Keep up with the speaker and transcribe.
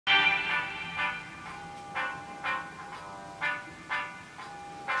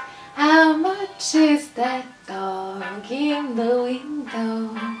much is that dog in the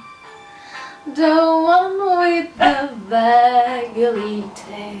window? The one with the baggy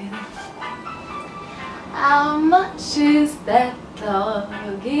tail. How much is that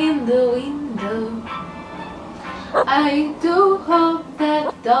dog in the window? I do hope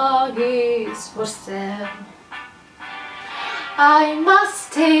that dog is for sale. I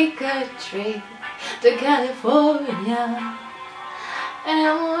must take a trip to California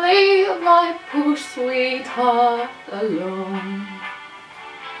and leave my poor sweetheart alone.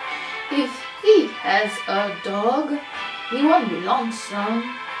 If he has a dog, he won't be lonesome,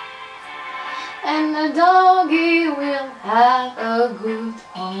 and the doggy will have a good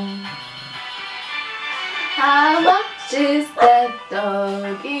home. How much is that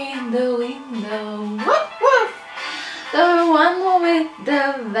dog in the window? Woof, woof. The one with the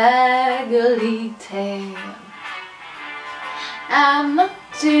waggly tail. How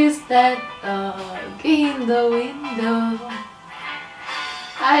much is that dog in the window?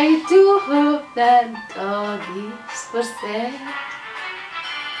 I do hope that dog is for sale.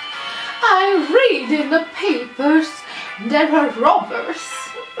 I read in the papers there are robbers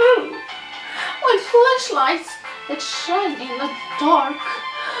with flashlights that shine in the dark.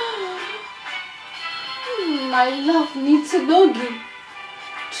 My love needs a doggy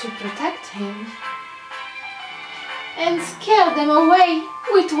to protect him and scare them away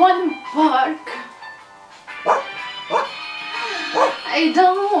with one bark. I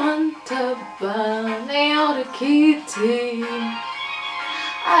don't want a bunny or a kitty.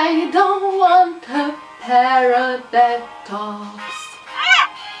 I don't want a parrot that talks.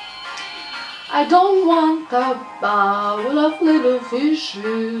 I don't want a bowl of little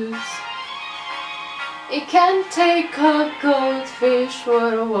fishes. It can't take a goldfish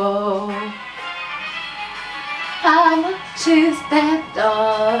for a walk. How much is that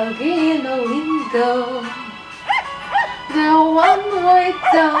dog in the window? The one with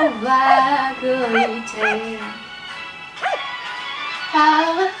the waggly tail.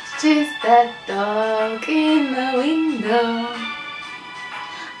 How much is that dog in the window?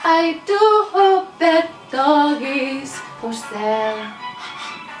 I do hope that dog is for sale.